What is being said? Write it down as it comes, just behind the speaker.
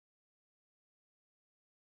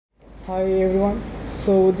Hi everyone.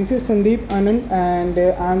 So this is Sundeep Anand and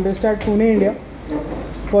I'm based at Pune, India.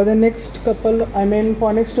 For the next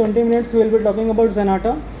for next 20 minutes we'll be talking about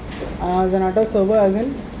Zanata, Zanata server as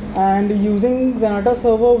in, and using Zanata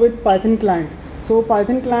server with Python client. So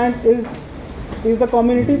Python client is a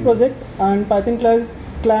community project, and Python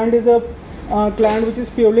client is a client which is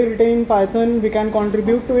purely written in Python. We can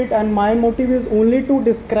contribute to it, and my motive is only to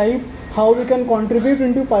describe how we can contribute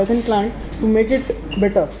into Python client to make it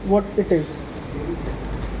better what it is.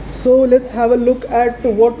 So let's have a look at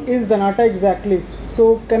what is Zanata exactly.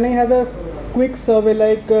 So can I have a quick survey,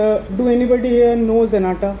 like do anybody here know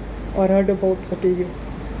Zanata or heard about? Okay,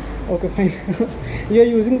 fine. You're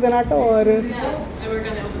using Zanata or? No, I work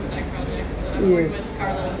on the OpenStack project, so I'm working with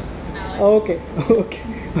Carlos and Alex.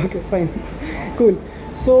 Okay, fine, cool.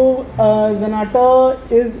 So Zanata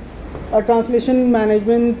is a translation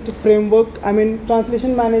management framework,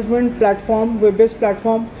 translation management platform, web-based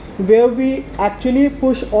platform, where we actually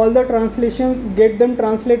push all the translations, get them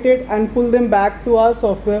translated and pull them back to our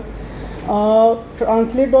software.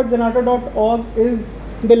 Translate.zanata.org is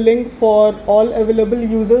the link for all available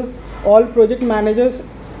users, all project managers,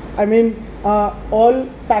 all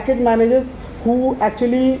package managers who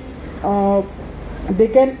actually they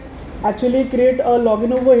can actually create a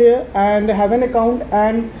login over here and have an account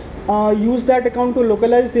and use that account to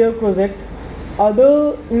localize their project.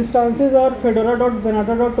 Other instances are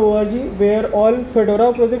fedora.zanata.org, where all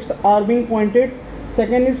Fedora projects are being pointed.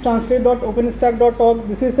 Second is translate.openstack.org.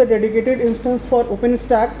 This is the dedicated instance for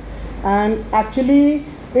OpenStack, and actually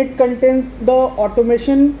it contains the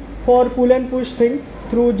automation for pull and push thing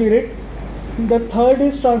through Git. The third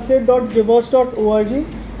is translate.jboss.org,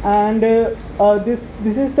 and this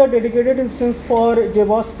is the dedicated instance for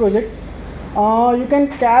JBoss project. You can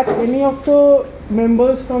catch any of the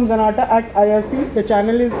members from Zanata at IRC. The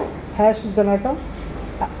channel is #Zanata,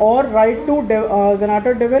 or write to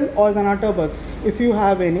Zanata Devil or Zanata Bugs if you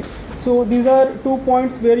have any. So these are 2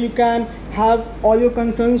 points where you can have all your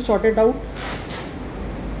concerns sorted out.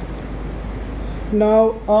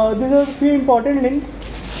 Now these are 3 important links.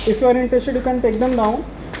 If you are interested, you can take them down.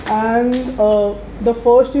 And the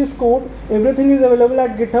first is code. Everything is available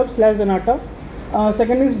at GitHub/Zanata.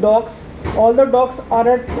 Second is docs. All the docs are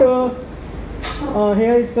at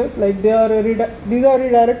here itself, like they are these are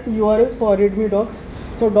redirect URLs for readme docs.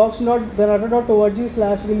 So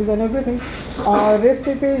docs.zanata.org/release and everything. REST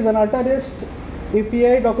API, Zanata REST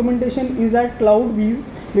API documentation is at CloudBees,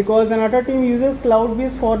 because Zanata team uses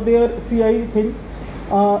CloudBees for their CI thing.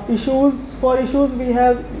 For issues we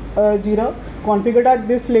have Jira configured at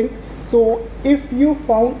this link. So if you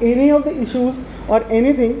found any of the issues or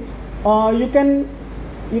anything,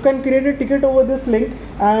 you can create a ticket over this link,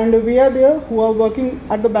 and we are there who are working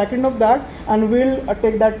at the back end of that, and we'll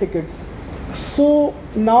take that tickets. So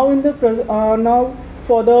now now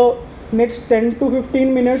for the next 10 to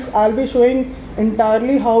 15 minutes I'll be showing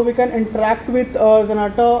entirely how we can interact with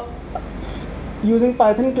Zanata using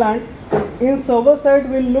Python client. In server side,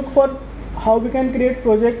 we'll look for how we can create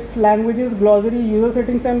projects, languages, glossary, user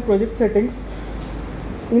settings and project settings.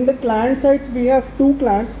 In the client sides, we have 2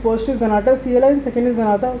 clients. First is Zanata CLI and second is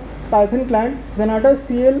Zanata Python client. Zanata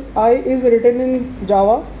CLI is written in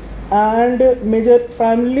Java, and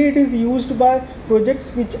primarily it is used by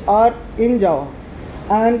projects which are in Java.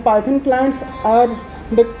 And Python client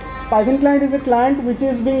is a client which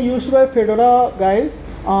is being used by Fedora guys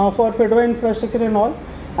for Fedora infrastructure and all,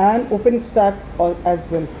 and OpenStack as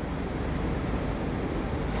well.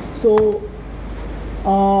 So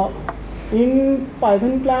in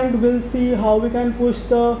Python client, we'll see how we can push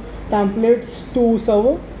the templates to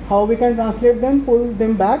server, how we can translate them, pull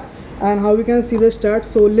them back, and how we can see the stats.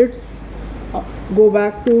 So let's go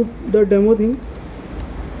back to the demo thing.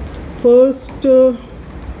 First,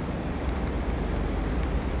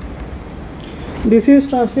 this is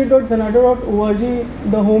translate.zanata.org,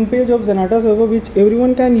 the home page of Zanata server, which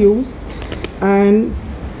everyone can use, and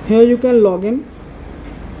here you can log in.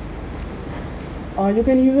 You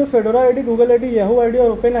can use a Fedora ID, Google ID, Yahoo ID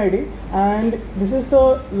or Open ID, and this is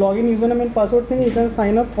the login username and password thing. You can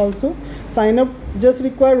sign up also. Sign up just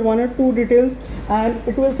required 1 or 2 details, and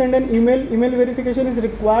it will send an email. Email verification is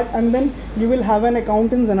required, and then you will have an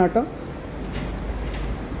account in Zanata.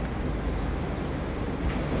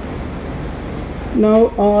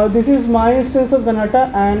 Now this is my instance of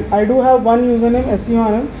Zanata, and I do have one username,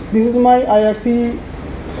 SCU. This is my IRC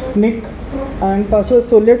nick and password.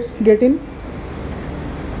 So let's get in.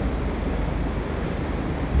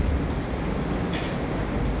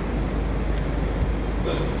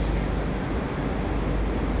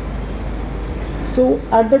 So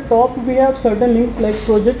at the top we have certain links like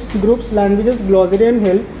projects, groups, languages, glossary and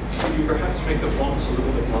help. Could you perhaps make the fonts a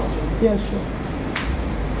little bit larger? Yeah, sure.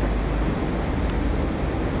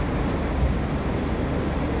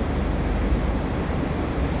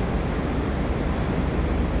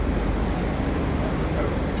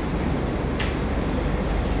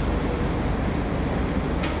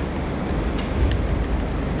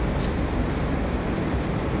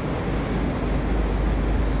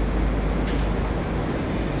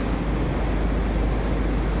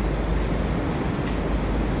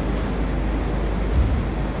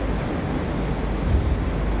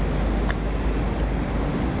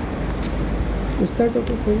 Is that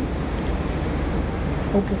okay for you?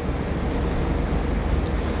 Okay.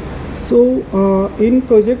 So in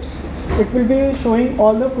projects, it will be showing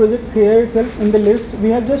all the projects here itself in the list. We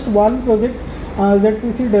have just one project,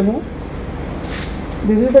 ZPC demo.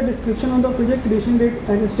 This is the description of the project, creation date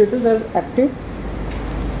and status as active.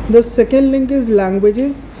 The second link is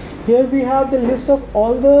languages. Here we have the list of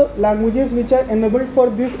all the languages which are enabled for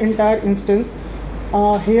this entire instance.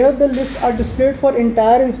 Here the lists are displayed for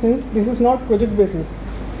entire instance. This is not project basis.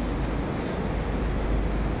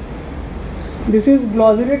 This is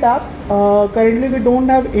glossary tab. Currently we don't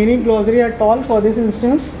have any glossary at all for this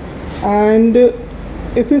instance, and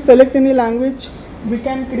if we select any language, we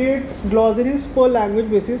can create glossaries per language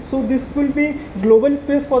basis. So this will be global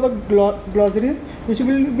space for the glossaries, which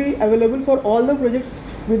will be available for all the projects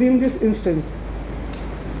within this instance.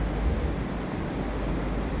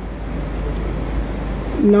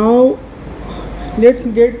 Now let's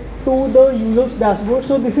get to the user's dashboard.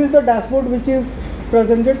 So this is the dashboard which is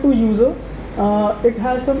presented to user. It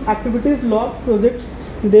has some activities log, projects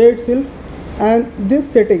there itself, and this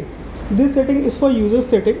setting is for user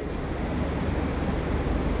setting.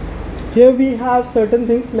 Here we have certain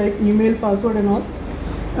things like email, password and all,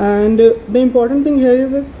 and the important thing here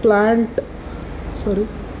is a client. Sorry,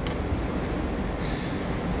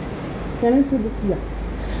 can you see this? Yeah.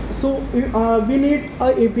 So we need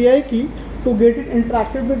a API key to get it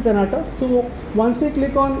interacted with Zanata. So once we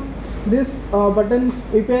click on this button,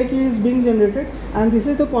 API key is being generated, and this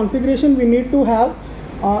is the configuration we need to have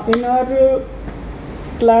in our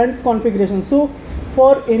client's configuration. So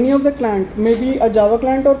for any of the client, maybe a Java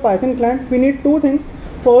client or Python client, we need two things.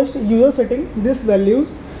 First, user setting, this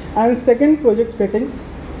values, and second, project settings.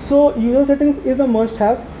 So user settings is a must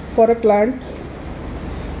have for a client.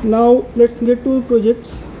 Now let's get to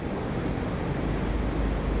projects.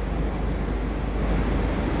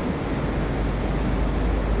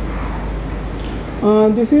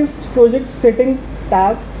 This is project setting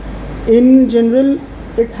tab. In general,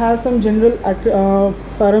 it has some general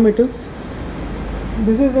parameters.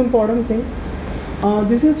 This is important thing.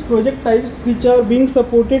 This is project types which are being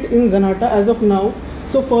supported in Zanata as of now.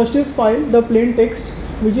 So first is file, the plain text,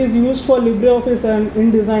 which is used for LibreOffice and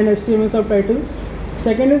InDesign HTML subtitles.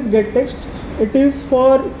 Second is getText. It is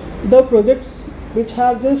for the projects which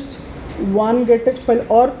have just one getText file,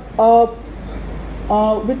 or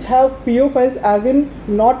which have PO files, as in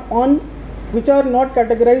which are not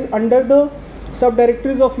categorized under the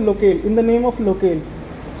subdirectories of locale in the name of locale.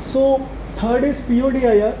 So third is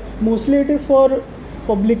PODIR. Mostly it is for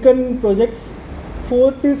publican projects.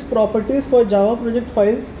 Fourth is properties for Java project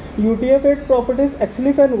files, UTF-8 properties,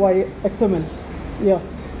 XLIF and XML. Yeah.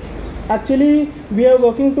 Actually, we are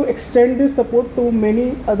working to extend this support to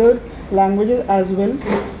many other languages as well.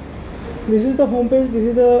 This is the home page. This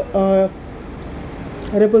is the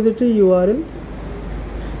repository URL.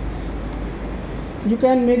 You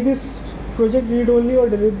can make this project read only or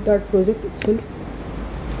delete that project itself.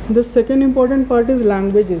 The second important part is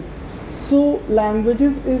languages. So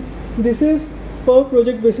languages this is per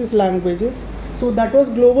project basis languages. So that was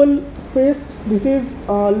global space. This is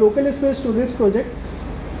local space to this project.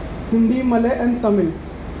 Hindi, Malay and Tamil.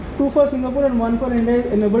 2 for Singapore and 1 for India is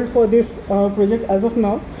enabled for this project as of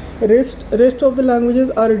now. Rest of the languages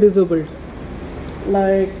are disabled,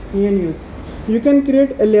 like ENUs. You can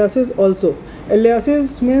create aliases also.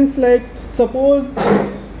 Aliases means like suppose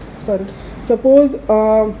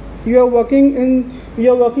you are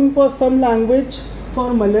working for some language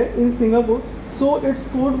for Malay in Singapore, so its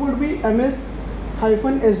code would be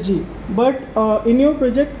MS-SG, but in your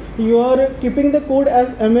project you are keeping the code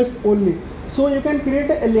as MS only. So you can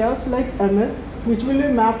create an alias like MS, which will be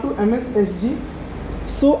mapped to MS-SG.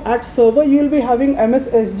 So at server you will be having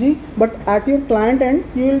MS-SG, but at your client end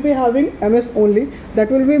you will be having MS only.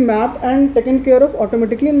 That will be mapped and taken care of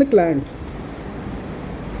automatically in the client.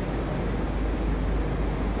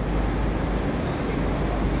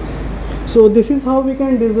 So this is how we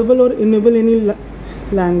can disable or enable any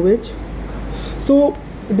language. So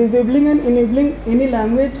disabling and enabling any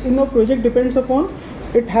language in a project depends upon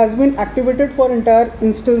it has been activated for entire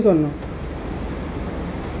instance or not.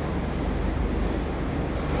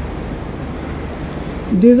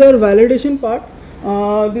 These are validation part.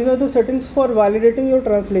 These are the settings for validating your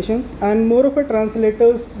translations and more of a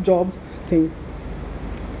translator's job thing.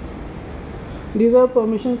 These are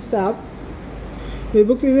permissions tab.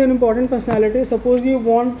 Webhooks is an important functionality. Suppose you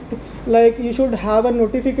want, like, you should have a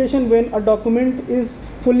notification when a document is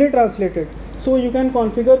fully translated. So you can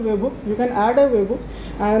configure webhook, you can add a webhook,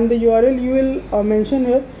 and the URL you will mention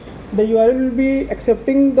here. The URL will be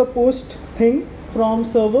accepting the post thing from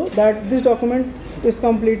server that this document is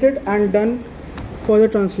completed and done for the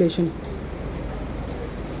translation.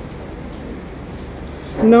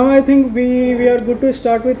 Now I think we are good to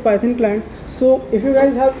start with Python client. So if you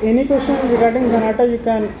guys have any question regarding Zanata, you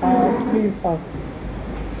can please ask,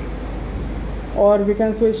 or we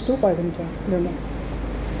can switch to Python client demo.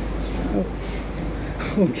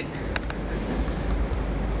 Okay,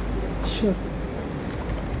 sure.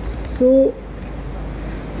 So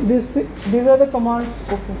these are the commands.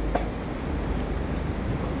 Okay.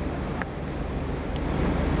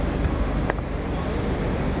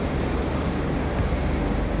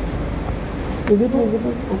 Is it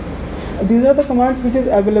visible? Okay. These are the commands which is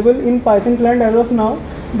available in Python client as of now.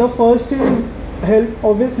 The first is help.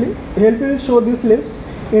 Obviously, help will show this list.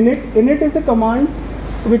 Init is a command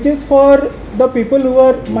which is for the people who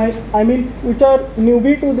are which are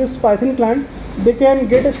newbie to this Python client. They can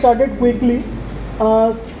get started quickly.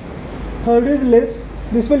 Third is list.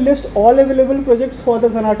 This will list all available projects for the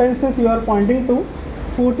Zanata instance you are pointing to.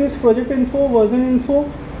 Fourth is project info, version info.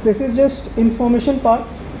 This is just information part.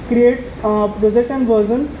 Create project and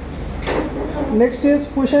version. Next is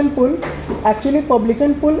push and pull. Actually, public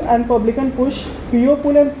and pull and public and push, PO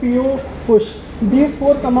pull and PO push. These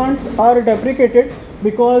four commands are deprecated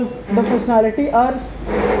because the functionality are,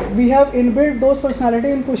 we have inbuilt those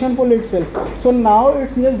functionality in push and pull itself. So now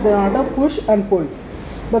it's just Zanata push and pull.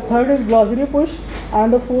 The third is glossary push,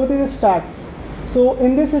 and the fourth is stats. So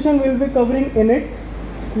in this session we will be covering init,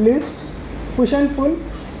 list, push and pull,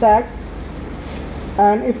 stats,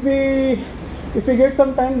 and if we get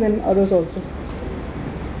some time, then others also.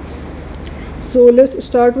 So let's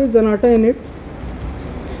start with Zanata init.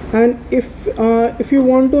 And if you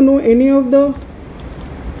want to know any of the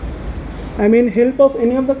help of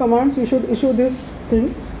any of the commands, you should issue this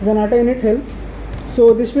thing, Zanata init help.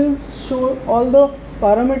 So this will show all the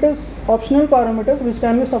parameters, optional parameters which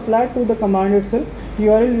can be supplied to the command itself.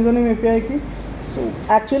 URL, username, API key. So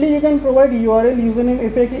actually you can provide URL, username,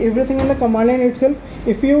 API key, everything in the command line itself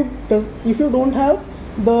if you don't have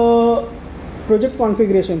the project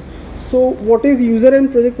configuration. So what is user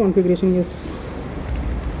and project configuration? Yes.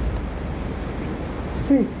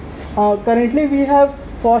 See, currently we have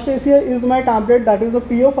FOSSASIA is my template, that is a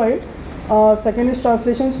PO file. Second is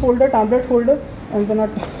translations folder, template folder, and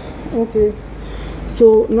Zanata. Okay.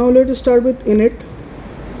 So now let us start with init.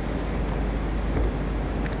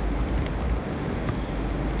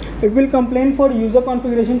 It will complain for user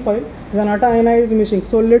configuration file. Zanata ini is missing.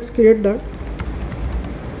 So let's create that.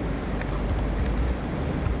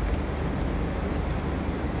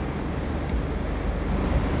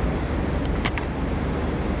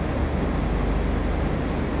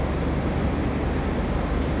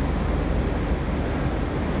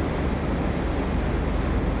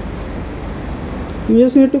 You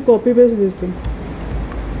just need to copy paste this thing.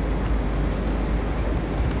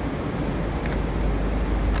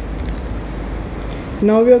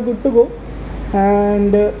 Now we are good to go,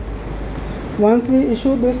 and once we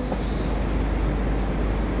issue this,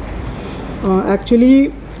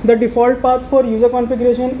 actually the default path for user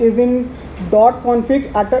configuration is in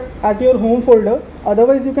 .config at your home folder.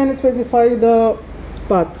 Otherwise you can specify the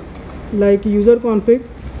path like user config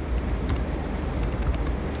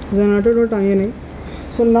zanata.ini.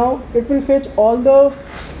 So now it will fetch all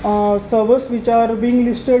the servers which are being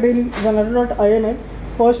listed in zanata.ini.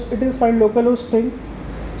 First it is find localhost thing.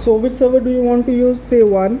 So which server do you want to use? Say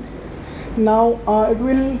 1. Now it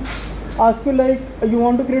will ask you like you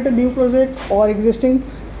want to create a new project or existing.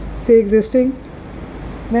 Say existing.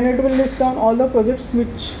 Then it will list down all the projects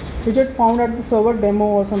which it found at the server demo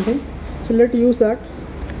or something. So let's use that.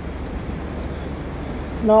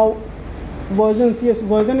 Now versions, yes,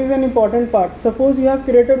 version is an important part. Suppose you have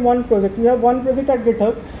created one project, you have one project at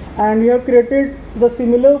GitHub and you have created the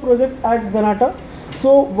similar project at Zanata.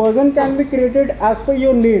 So version can be created as per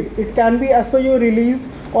your need. It can be as per your release,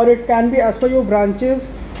 or it can be as per your branches,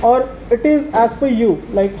 or it is as per you,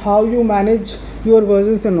 like how you manage your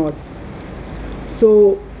versions and all.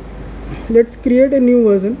 So let's create a new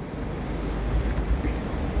version.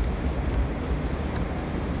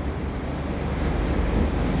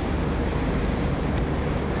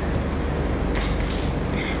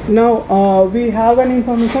 Now we have an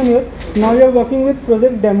information here. Now we are working with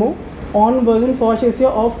project demo on version FOSSASIA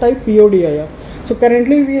of type PODIR. So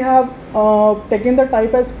currently we have taken the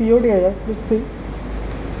type as PODIR. Let's see.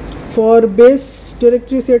 For base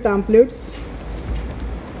directory say templates.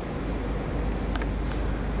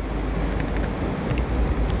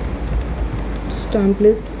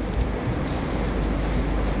 Template.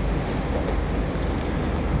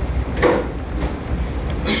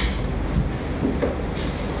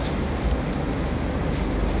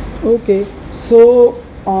 Okay, so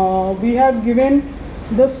we have given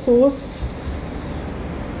the source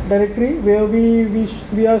directory where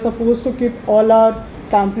we are supposed to keep all our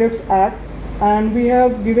templates at, and we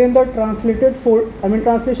have given the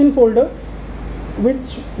translation folder,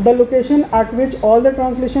 which the location at which all the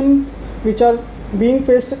translations which are being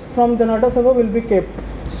fetched from Zanata server will be kept.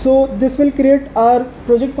 So this will create our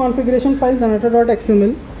project configuration file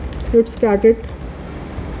zanata.xml. Let's cat it.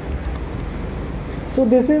 So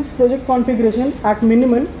this is project configuration at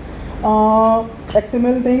minimal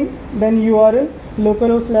XML thing, then URL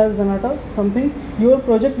localhost / Zanata something, your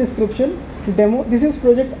project description, demo. This is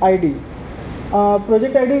project ID.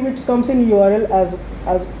 Project ID which comes in URL as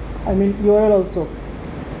URL also.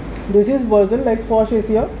 This is version like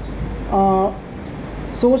FOSSASIA,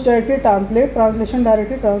 source directory, template, translation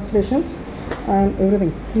directory, translations, and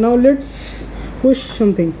everything. Now let's push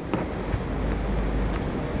something.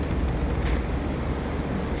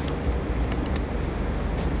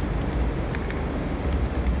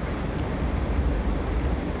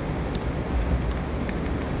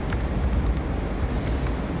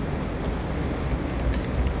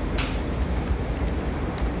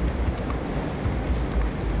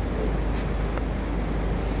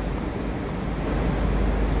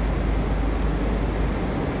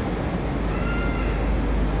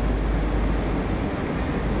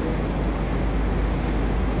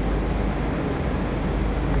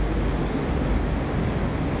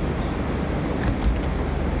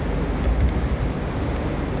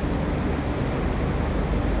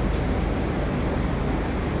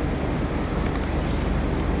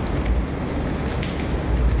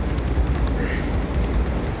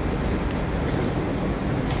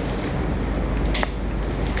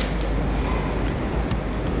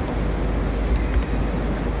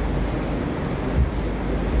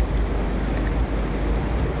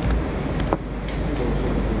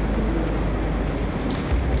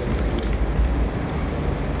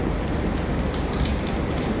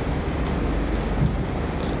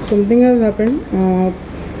 Something has happened.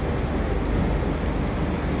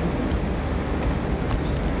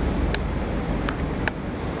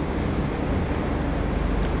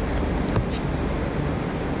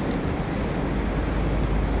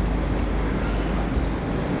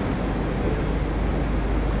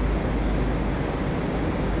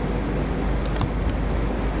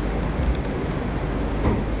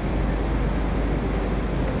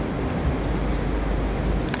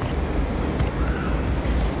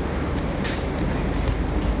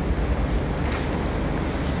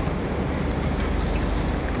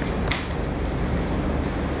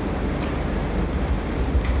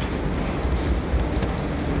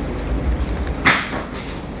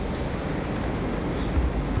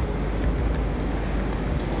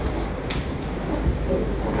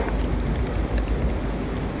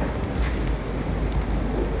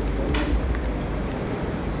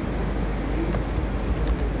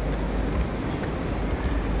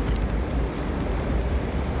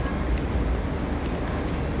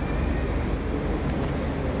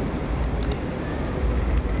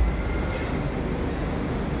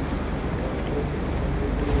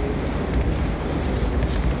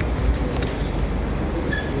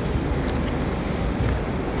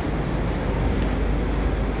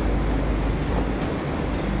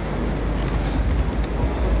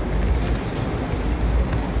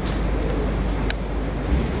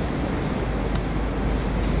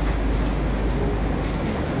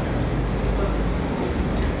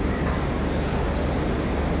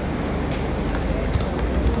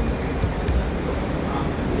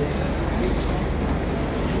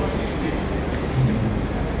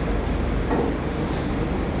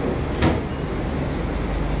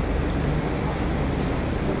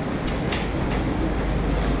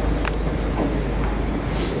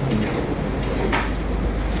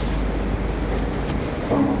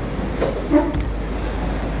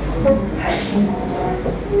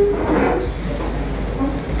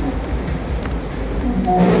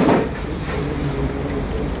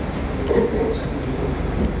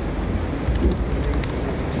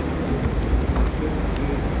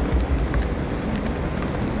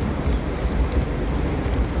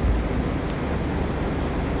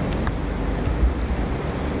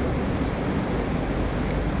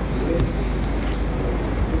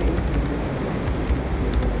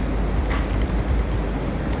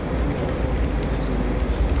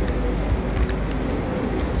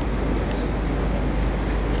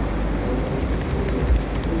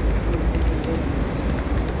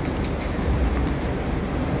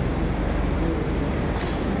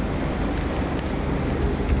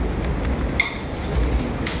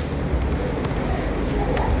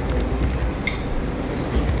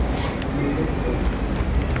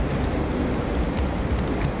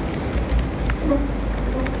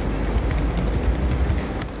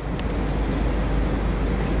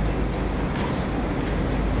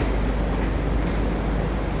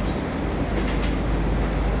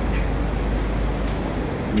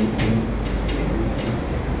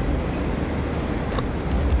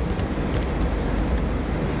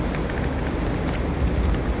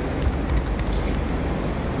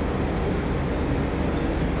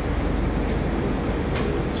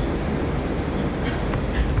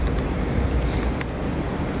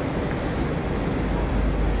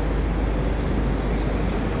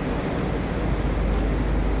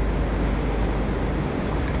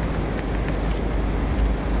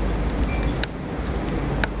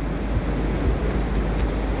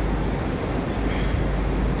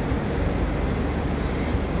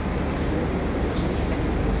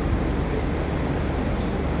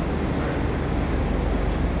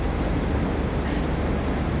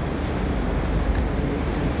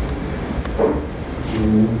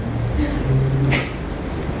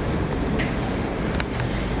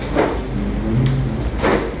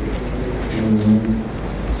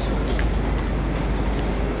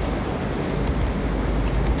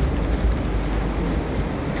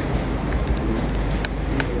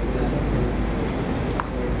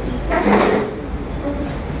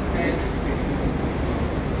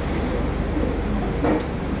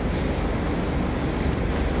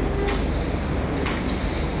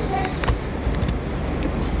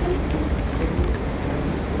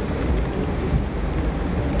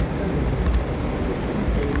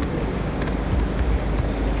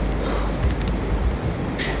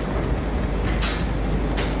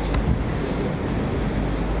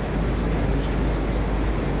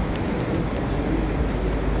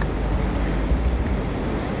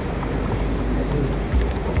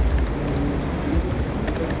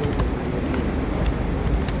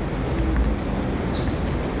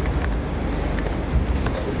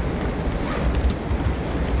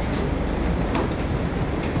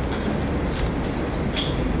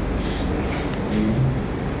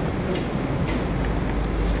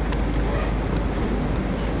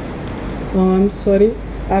 sorry,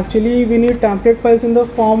 actually we need template files in the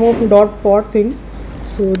form of .pot thing,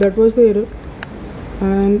 so that was the error.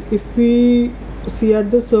 And if we see at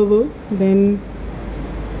the server, then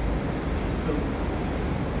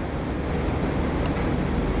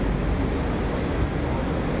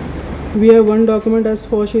we have one document as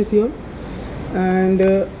FOSSASIA, and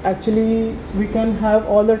actually we can have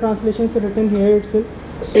all the translations written here itself.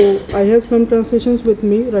 So I have some translations with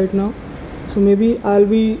me right now, so maybe I'll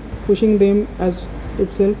be pushing them as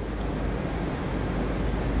itself.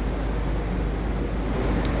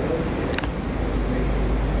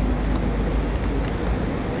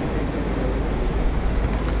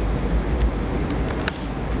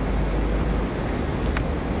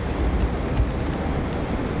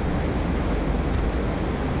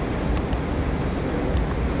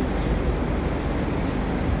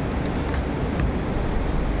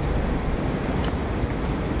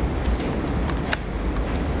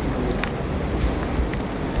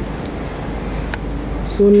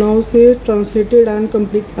 So now say translated and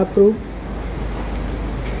complete approved.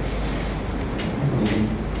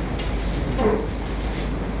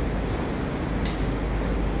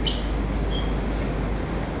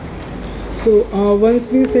 So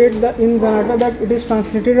once we said that in Zanata that it is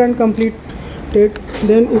translated and completed,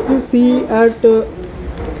 then if we see at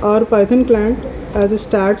our Python client as a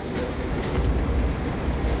stats,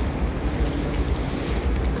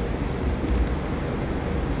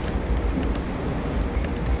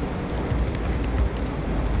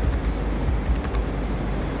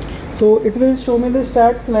 so it will show me the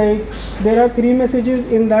stats like there are 3 messages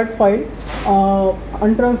in that file,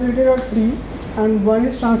 untranslated are 3 and 1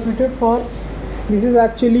 is translated for. This is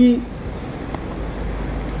actually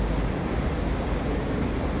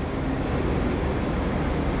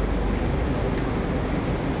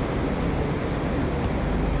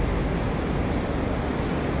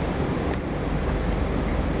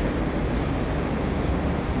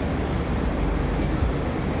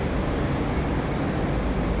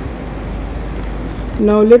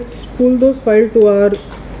now let's pull those files to our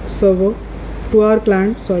server, to our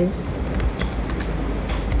client, sorry.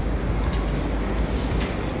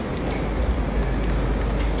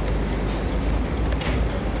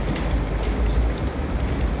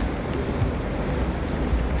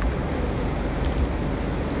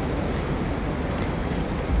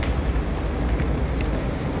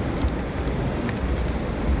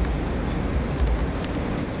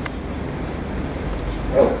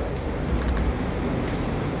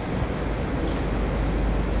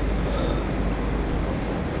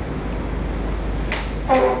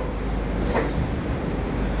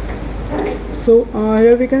 So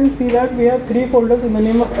here we can see that we have 3 folders in the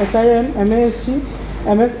name of HIN, MASG,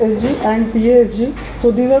 MSSG and TASG.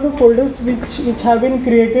 So these are the folders which have been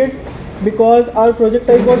created because our project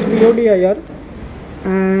type was BODIR.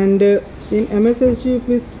 And in MSSG, if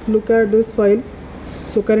we look at this file,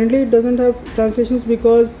 so currently it doesn't have translations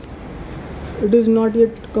because it is not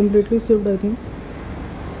yet completely saved, I think.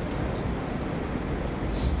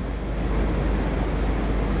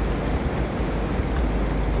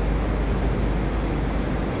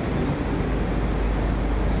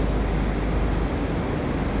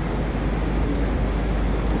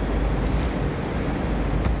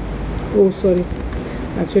 Oh sorry,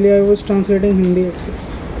 actually I was translating Hindi actually.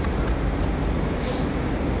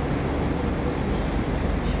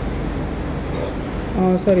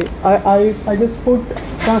 Sorry, I just put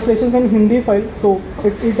translations in Hindi file, so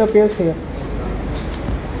it appears here.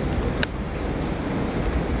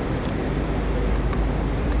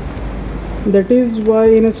 That is why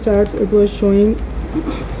in stats it was showing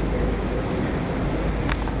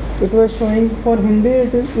for Hindi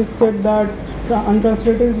it is said that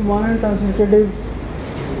untranslated is 1 and translated is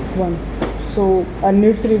 1. So and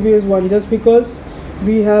needs review is 1 just because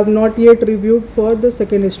we have not yet reviewed for the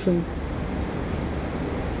second string.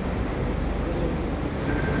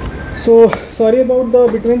 So sorry about the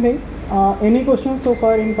between thing. Any questions so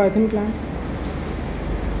far in Python client?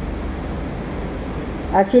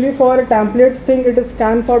 Actually for templates thing it is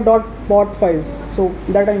scan for .pot files, so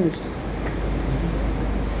that I missed.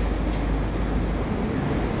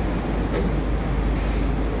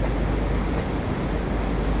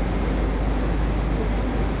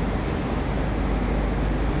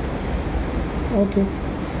 Okay,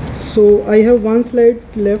 so I have one slide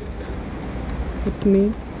left with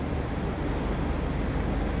me.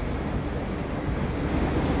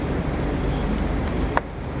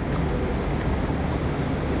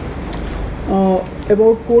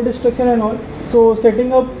 About code structure and all. So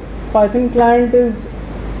setting up Python client is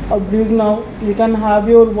a breeze now. You can have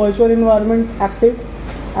your virtual environment active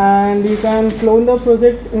and you can clone the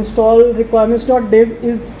project. Install requirements.dev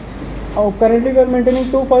is currently we are maintaining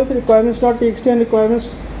two files, requirements.txt and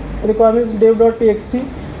requirements.dev.txt.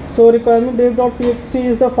 So requirement.dev.txt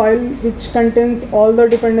is the file which contains all the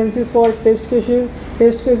dependencies for test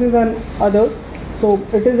cases and others. So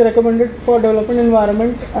it is recommended for development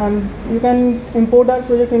environment, and you can import that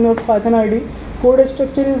project in your Python IDE. Code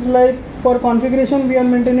structure is like for configuration we are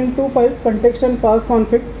maintaining two files, context and pass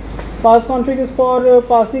config. Pass config is for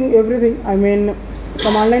passing everything, I mean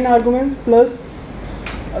command line arguments plus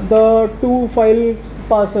the two file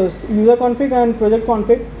passers, user config and project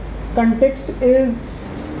config. Context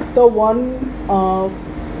is the one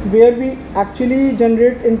where we actually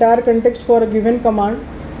generate entire context for a given command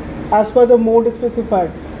as per the mode specified.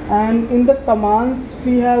 And in the commands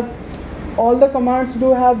we have, all the commands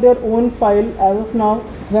do have their own file as of now.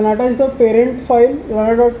 Zanata is the parent file,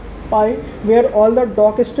 zanata.py, where all the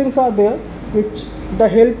doc strings are there, which the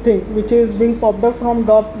help thing which is being popped up from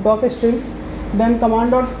doc strings. Then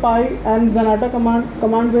command.py and Zanata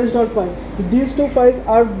command base.py. These two files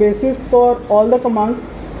are basis for all the commands.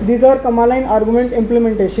 These are command line argument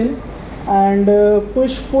implementation, and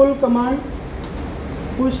push command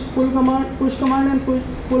and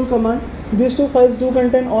pull command. These two files do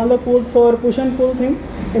contain all the code for push and pull thing.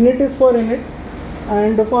 Init is for init,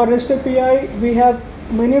 and for REST API we have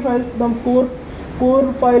many files. The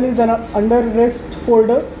core file is under REST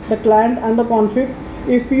folder, the client and the config.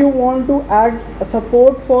 If you want to add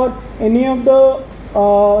support for any of the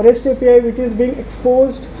REST API which is being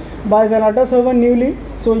exposed by Zanata server newly,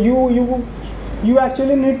 so you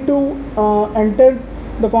actually need to enter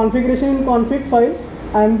the configuration in config file,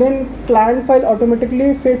 and then client file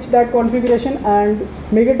automatically fetch that configuration and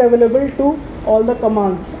make it available to all the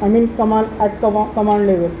commands, I mean command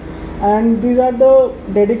level. And these are the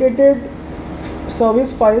dedicated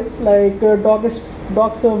service files like doc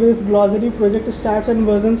service, glossary, project stats and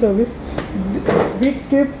version service. We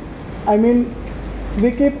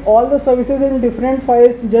keep all the services in different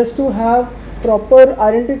files just to have proper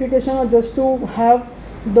identification, or just to have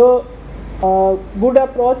the good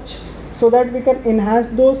approach, so that we can enhance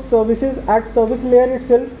those services at service layer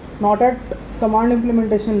itself, not at command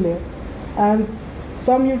implementation layer. And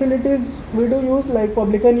some utilities we do use like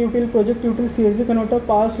publican util, project util, CSV converter,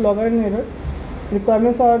 pass, logger and error.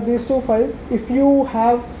 Requirements are these two files. If you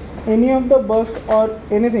have any of the bugs or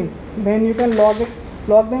anything, then you can log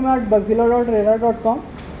them at bugzilla.rera.com,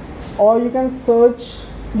 or you can search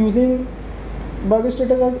using bug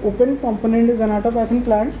status as open, component is Zanata Python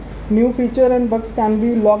client, new feature and bugs can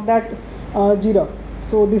be logged at Jira.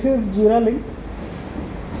 So this is Jira link.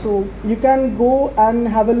 So you can go and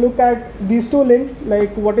have a look at these two links,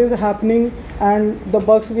 like what is happening and the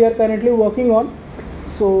bugs we are currently working on.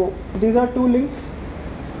 So these are two links.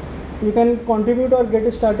 You can contribute or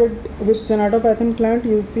get started with Zanata Python client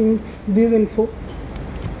using these info.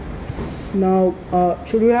 Now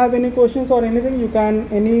should you have any questions or anything, you can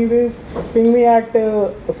anyways ping me at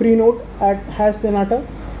free note at #Zanata.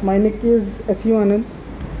 My nick is SU Anand.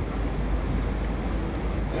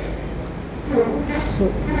 So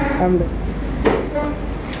I'm done.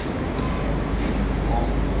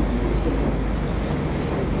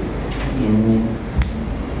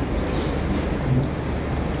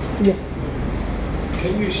 Yeah.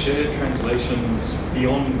 Can you share translations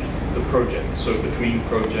beyond the project, so between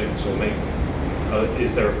projects, or make,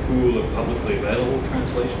 is there a pool of publicly available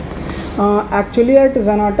translations? Actually at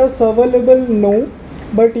Zanata server level, no,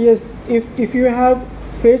 but yes, if you have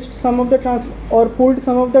fetched some of the or pulled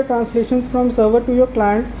some of the translations from server to your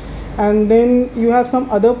client, and then you have some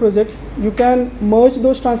other project, you can merge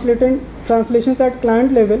those translations at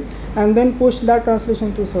client level and then push that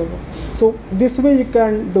translation to server. So this way you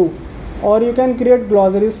can do, or you can create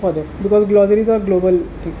glossaries for them, because glossaries are global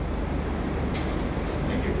thing.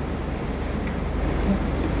 Thank you.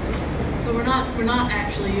 So we're not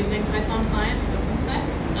actually using Python client with OpenStack.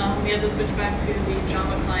 We had to switch back to the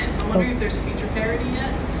Java client. So I'm wondering if there's feature parity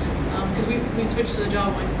yet, because we switched to the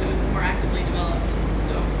Java one because it was more actively developed.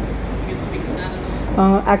 So you could speak to that a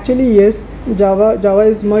little. Actually yes, Java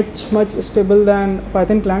is much stable than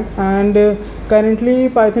Python client, and currently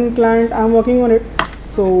Python client I'm working on it,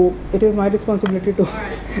 so it is my responsibility to. All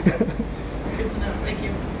right, that's good to know. Thank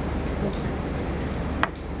you.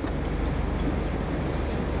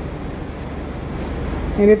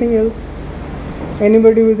 Anything else?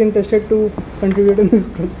 Anybody who is interested to contribute in this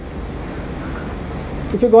project?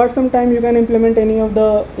 If you got some time, you can implement any of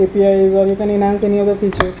the APIs, or you can enhance any of the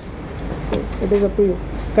features. So it is up to you.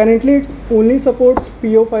 Currently it only supports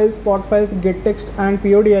PO files, spot files, getText and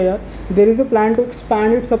PODIR. There is a plan to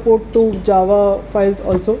expand its support to Java files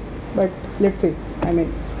also, but let's see. I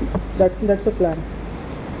mean, That's a plan.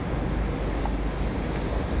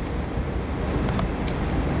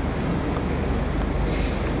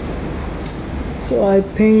 So I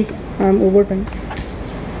think I'm over time.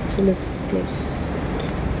 So let's close.